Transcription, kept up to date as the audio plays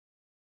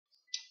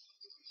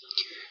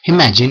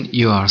Imagine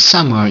you are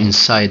somewhere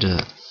inside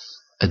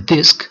a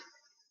disk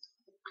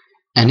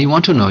and you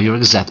want to know your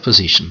exact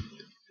position.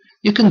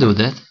 You can do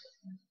that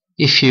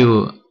if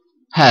you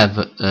have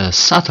a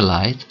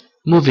satellite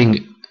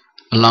moving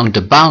along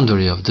the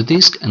boundary of the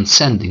disk and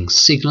sending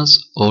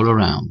signals all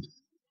around.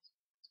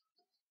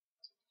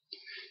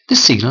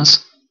 These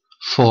signals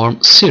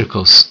form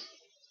circles,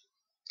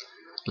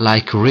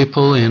 like a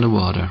ripple in the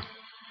water.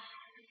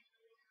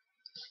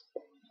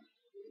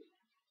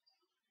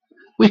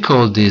 We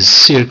call these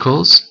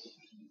circles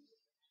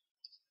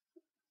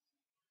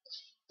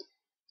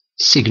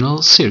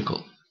signal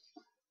circle.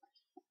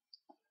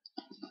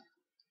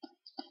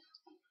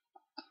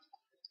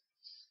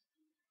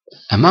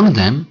 Among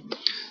them,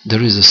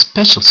 there is a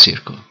special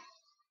circle,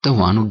 the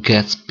one who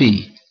gets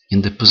P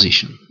in the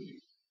position.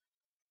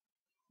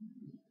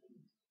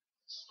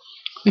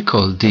 We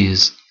call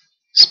this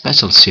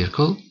special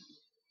circle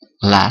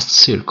last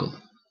circle.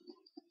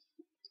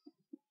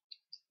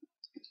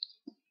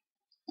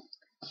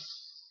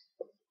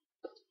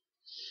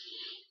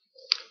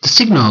 The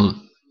signal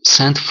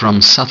sent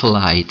from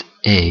satellite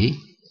A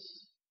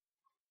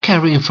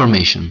carry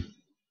information.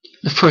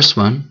 The first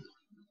one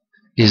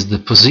is the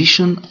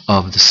position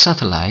of the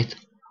satellite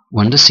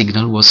when the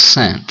signal was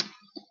sent.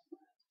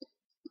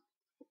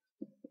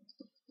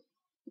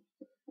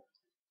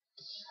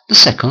 The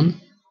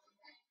second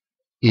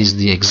is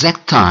the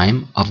exact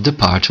time of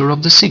departure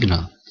of the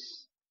signal.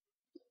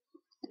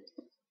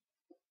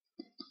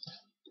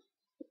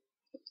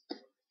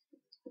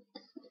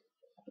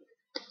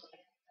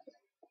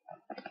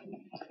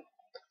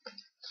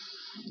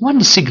 When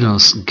the signal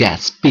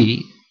gets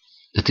P,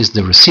 that is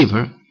the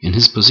receiver in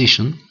his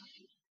position,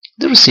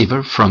 the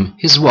receiver from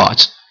his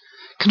watch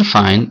can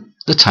find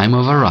the time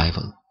of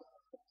arrival.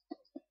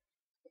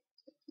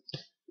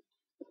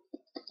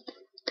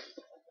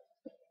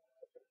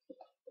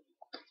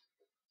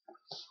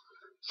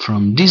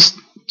 From these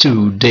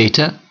two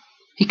data,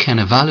 he can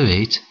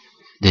evaluate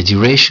the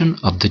duration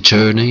of the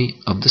journey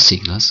of the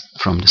signals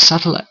from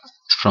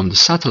the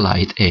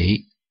satellite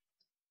A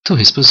to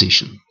his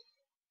position.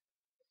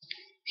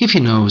 If he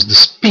knows the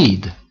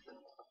speed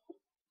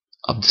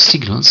of the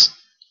signals,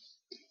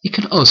 he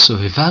can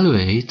also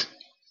evaluate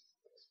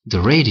the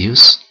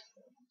radius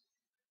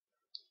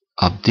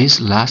of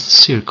this last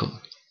circle.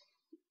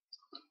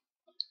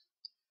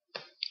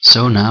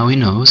 So now he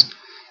knows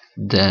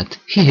that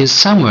he is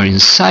somewhere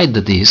inside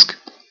the disk,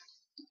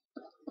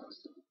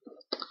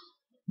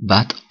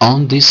 but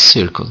on this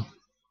circle.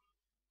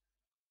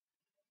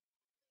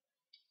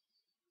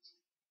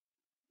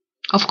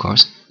 Of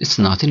course, it's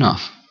not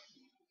enough.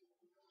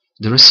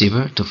 The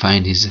receiver, to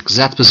find his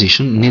exact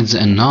position, needs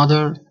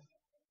another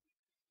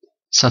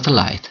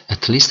satellite,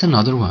 at least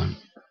another one.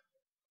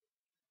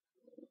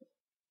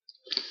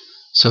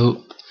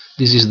 So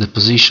this is the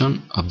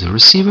position of the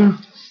receiver.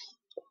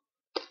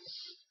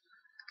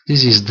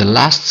 This is the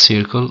last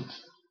circle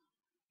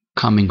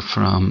coming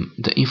from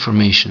the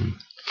information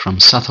from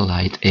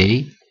satellite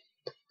A.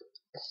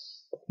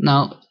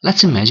 Now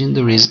let's imagine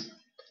there is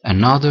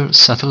another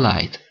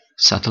satellite,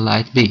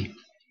 satellite B.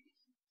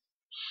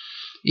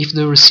 If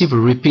the receiver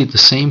repeats the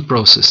same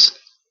process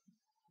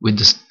with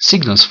the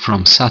signals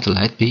from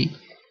satellite B,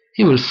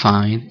 he will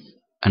find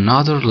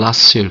another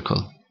last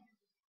circle,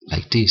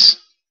 like this.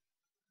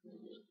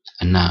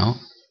 And now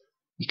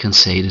he can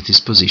say that his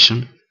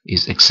position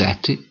is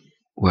exactly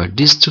where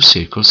these two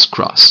circles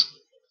cross,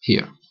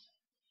 here.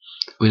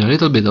 With a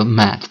little bit of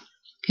math,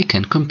 he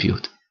can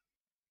compute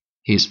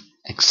his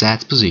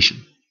exact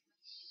position.